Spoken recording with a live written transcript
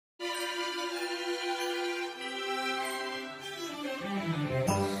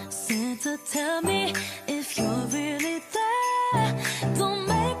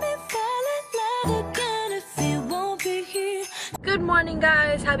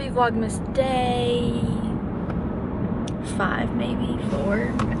guys, happy Vlogmas day 5, maybe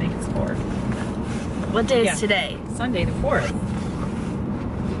 4. I think it's 4. What day is today? Sunday the 4th.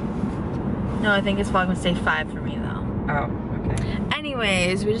 No, I think it's Vlogmas day 5 for me though. Oh, okay.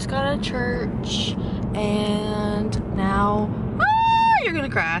 Anyways, we just got out of church and now you're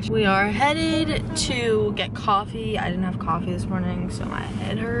gonna crash. We are headed to get coffee. I didn't have coffee this morning, so my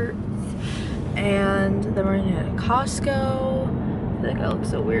head hurts. And then we're gonna go to Costco. I feel like I look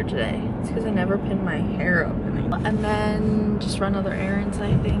so weird today. It's because I never pin my hair up. And then just run other errands,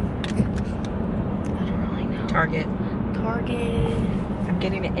 I think. I don't really know. Target. I'm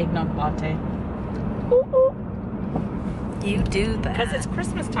getting an eggnog latte. You do that. Because it's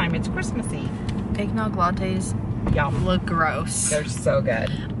Christmas time. It's Christmassy. Eggnog lattes Yum. look gross. They're so good.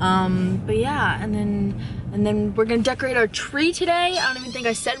 But yeah, and then we're gonna decorate our tree today. I don't even think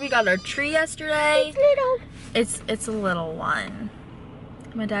I said we got our tree yesterday. It's little. It's a little one.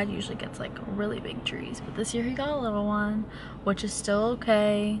 My dad usually gets like really big trees, but this year he got a little one, which is still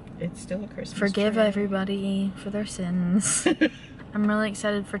okay. It's still a Christmas Forgive tree. everybody for their sins. I'm really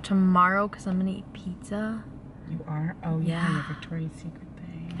excited for tomorrow because I'm gonna eat pizza. You are? Oh Yeah. yeah, the Victoria's Secret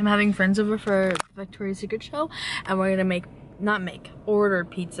thing. I'm having friends over for Victoria's Secret show, and we're gonna order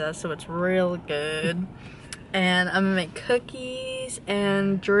pizza, so it's real good. And I'm gonna make cookies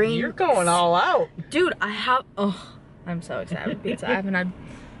and drinks. You're going all out. Dude, I'm so excited for pizza. I haven't had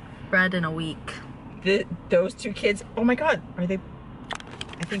bread in a week. Those two kids, oh my God, are they?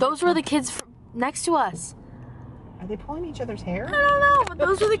 I think Those were the kids next to us. Are they pulling each other's hair? I don't know, but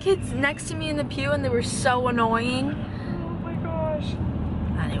those were the kids next to me in the pew, and they were so annoying. Oh my gosh.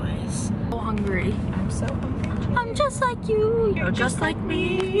 Anyways, so hungry. I'm so hungry. I'm just like you. You're just like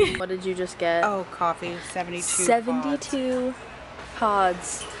me. What did you just get? Oh, coffee. 72 72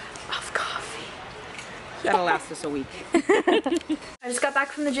 pods of coffee. That'll last us a week. I just got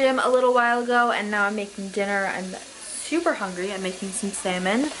back from the gym a little while ago, and now I'm making dinner. I'm super hungry. I'm making some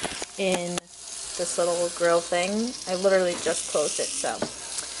salmon in this little grill thing. I literally just closed it, so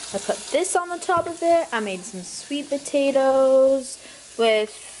I put this on the top of it. I made some sweet potatoes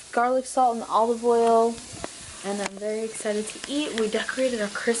with garlic, salt, and olive oil, and I'm very excited to eat. We decorated our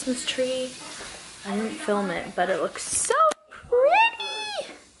Christmas tree. I didn't film it, but it looks so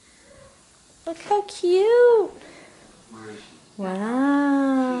pretty. Look how cute.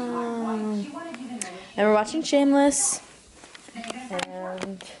 Wow. And we're watching Shameless.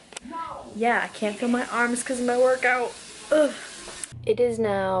 And yeah, I can't feel my arms because of my workout. Ugh. It is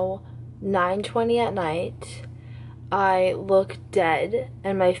now 9:20 at night. I look dead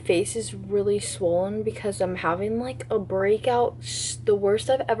and my face is really swollen because I'm having like a breakout, the worst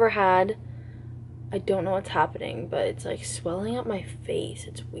I've ever had. I don't know what's happening, but it's like swelling up my face.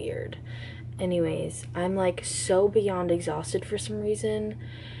 It's weird. Anyways, I'm like so beyond exhausted for some reason,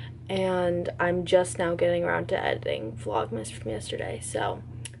 and I'm just now getting around to editing Vlogmas from yesterday, so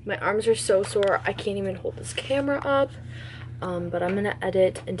my arms are so sore I can't even hold this camera up. But I'm gonna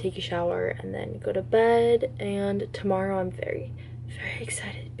edit and take a shower and then go to bed, and tomorrow I'm very, very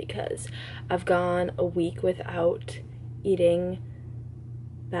excited because I've gone a week without eating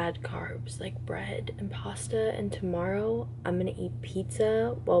bad carbs like bread and pasta, and tomorrow I'm gonna eat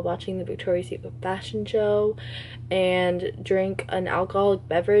pizza while watching the Victoria's Secret fashion show and drink an alcoholic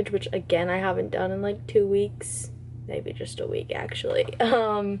beverage, which again I haven't done in like 2 weeks, maybe just a week actually.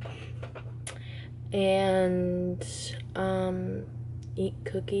 Eat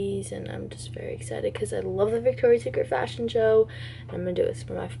cookies, and I'm just very excited because I love the Victoria's Secret fashion show, and I'm gonna do this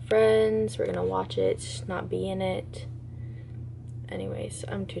for my friends. We're gonna watch it, not be in it. Anyways,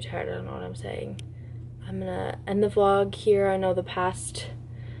 I'm too tired, I don't know what I'm saying. I'm gonna end the vlog here. I know the past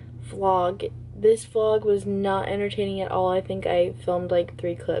vlog, this vlog was not entertaining at all. I think I filmed like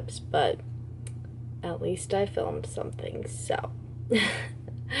 3 clips, but at least I filmed something, so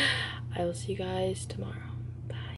I will see you guys tomorrow.